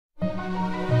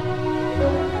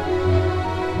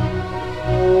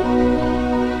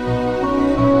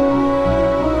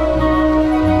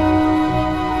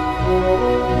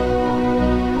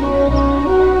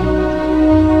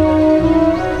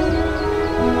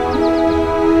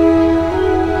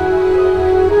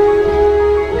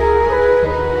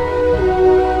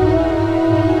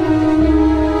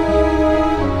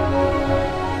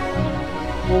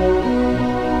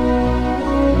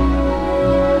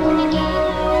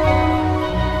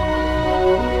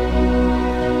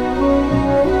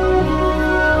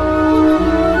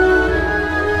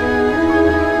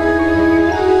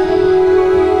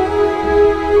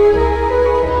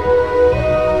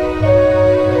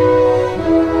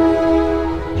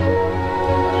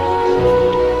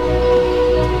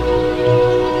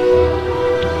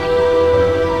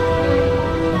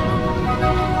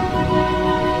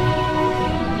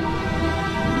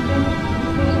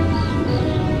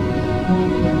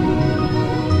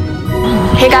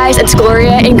Hey guys, it's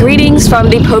Gloria and greetings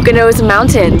from the Poconos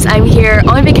mountains. I'm here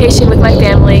on vacation with my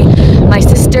family, my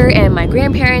sister and my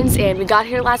grandparents, and we got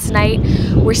here last night.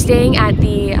 We're staying at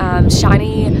the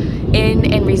Shawnee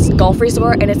Inn and Golf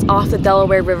Resort, and it's off the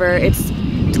Delaware River. It's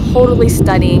totally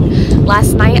stunning.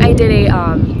 Last night I did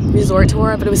a resort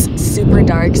tour, but it was super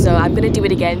dark, so I'm gonna do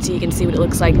it again so you can see what it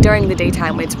looks like during the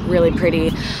daytime when it's really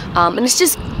pretty. And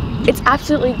it's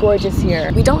absolutely gorgeous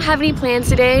here. We don't have any plans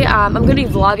today. I'm gonna be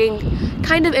vlogging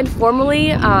kind of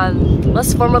informally,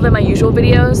 less formal than my usual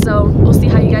videos, so we'll see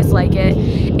how you guys like it.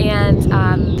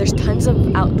 And there's tons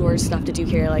of outdoor stuff to do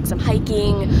here, like some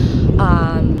hiking.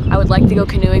 I would like to go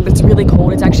canoeing, but it's really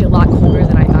cold. It's actually a lot colder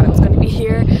than I thought it was going to be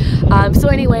here. So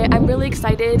anyway, I'm really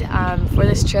excited for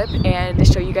this trip and to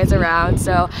show you guys around,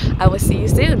 so I will see you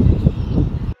soon.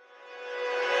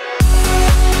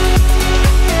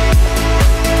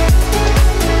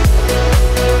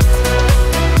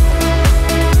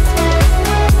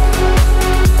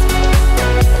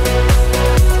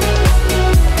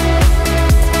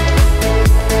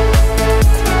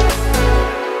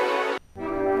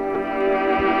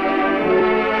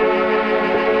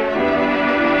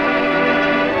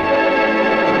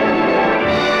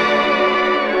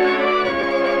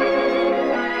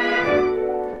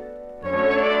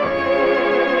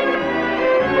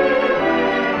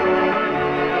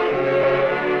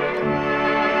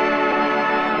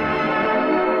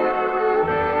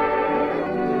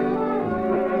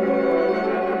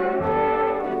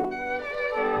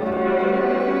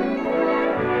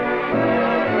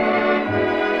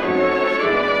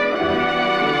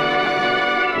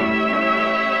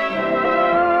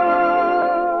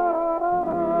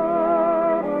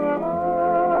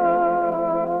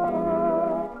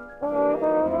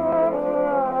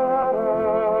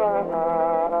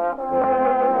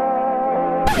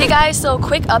 Hey guys, so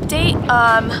quick update.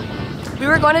 We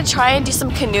were going to try and do some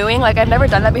canoeing. Like, I've never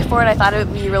done that before and I thought it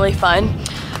would be really fun.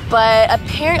 But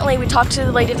apparently we talked to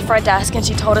the lady at the front desk and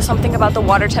she told us something about the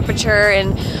water temperature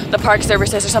and the park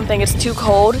services or something. It's too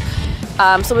cold.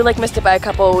 So we missed it by a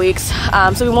couple of weeks.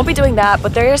 So we won't be doing that,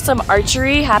 but there is some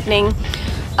archery happening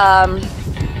on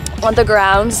the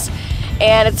grounds.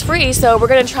 And it's free, so we're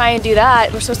gonna try and do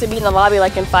that. We're supposed to be in the lobby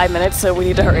in 5 minutes, so we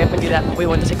need to hurry up and do that, but we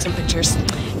want to take some pictures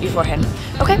beforehand.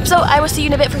 Okay, so I will see you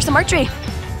in a bit for some archery.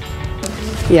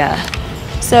 Yeah,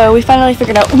 so we finally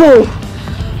figured out,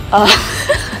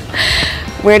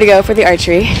 where to go for the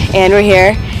archery, and we're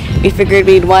here. We figured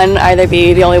we'd either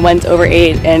be the only ones over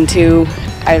 8, and 2,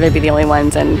 either be the only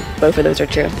ones, and both of those are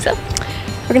true. So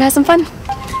we're gonna have some fun.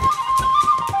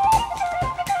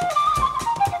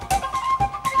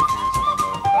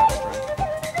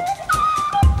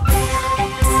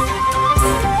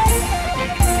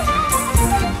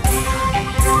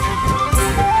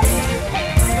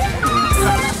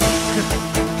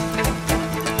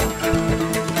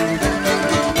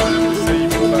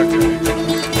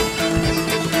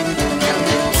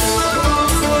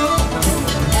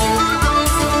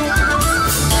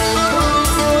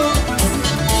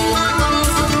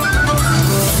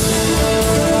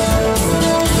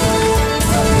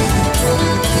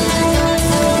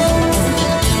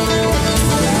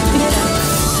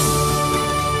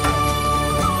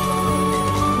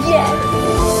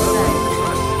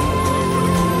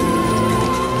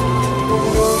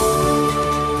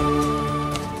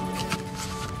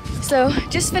 So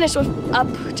just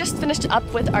finished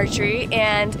up with archery,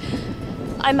 and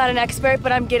I'm not an expert,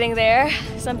 but I'm getting there.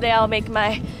 Someday I'll make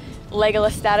my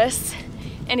Legolas status.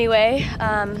 Anyway,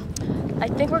 I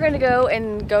think we're gonna go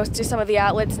to some of the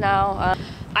outlets now.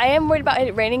 I am worried about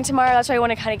it raining tomorrow. That's why I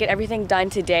want to kind of get everything done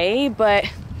today, but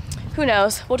who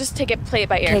knows? We'll just play it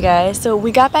by ear. Okay guys, so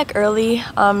we got back early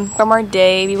from our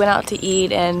day. We went out to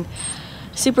eat and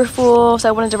super full, so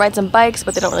I wanted to ride some bikes,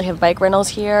 but they don't really have bike rentals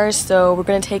here, so we're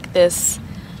gonna take this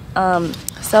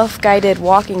self-guided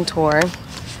walking tour.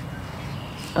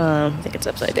 I think it's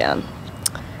upside down,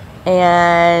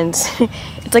 and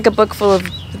it's like a book full of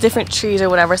different trees or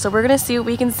whatever, so we're gonna see what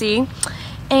we can see,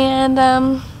 and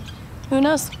who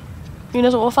knows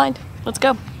what we'll find. Let's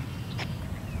go.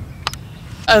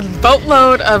 A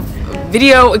boatload of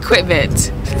video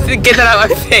equipment to get that out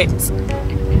of my face.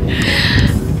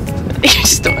 You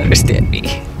just don't understand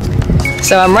me.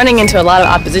 So I'm running into a lot of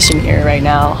opposition here right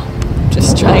now.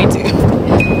 Just trying to do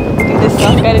this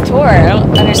self-guided tour. I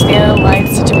don't understand why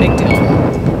it's such a big deal.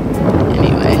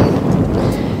 Anyway.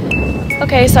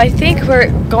 Okay, so I think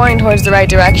we're going towards the right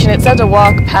direction. It said to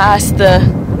walk past the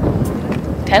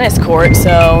tennis court,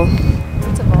 so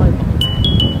it's a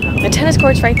volleyball. The tennis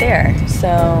court's right there.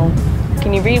 So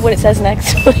can you read what it says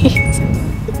next, please?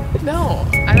 No,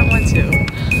 I don't want to.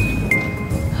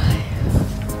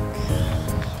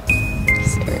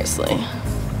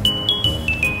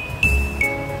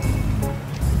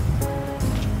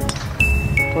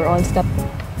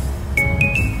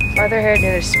 Farther ahead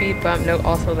near the speed bump, note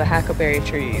also the hackleberry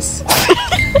trees.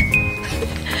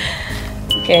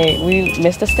 Okay, we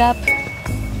missed a step.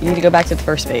 You need to go back to the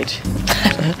first page.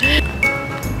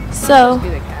 So,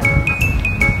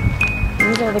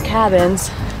 these are the cabins.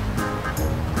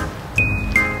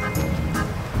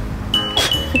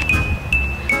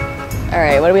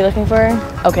 Alright, what are we looking for?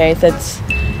 Okay, so it's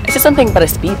just something but a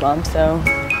speed bump, so.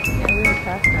 Yeah, we were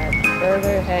past that.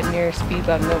 Further ahead near speed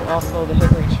bump, note also the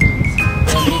hickory trees.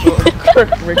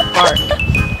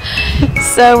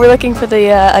 So we're looking for the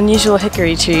unusual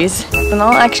hickory trees. In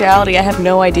all actuality, I have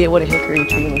no idea what a hickory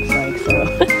tree looks like, so.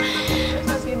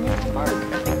 I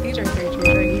think these are hickory trees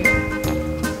right here.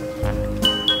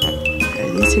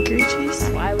 Are these hickory trees?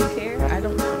 Why we care? I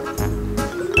don't know.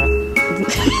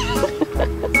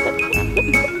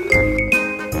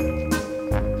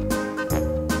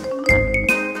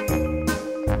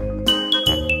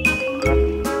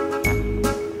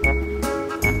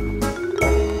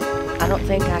 I don't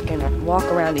think I can walk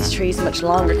around these trees much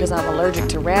longer because I'm allergic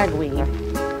to ragweed.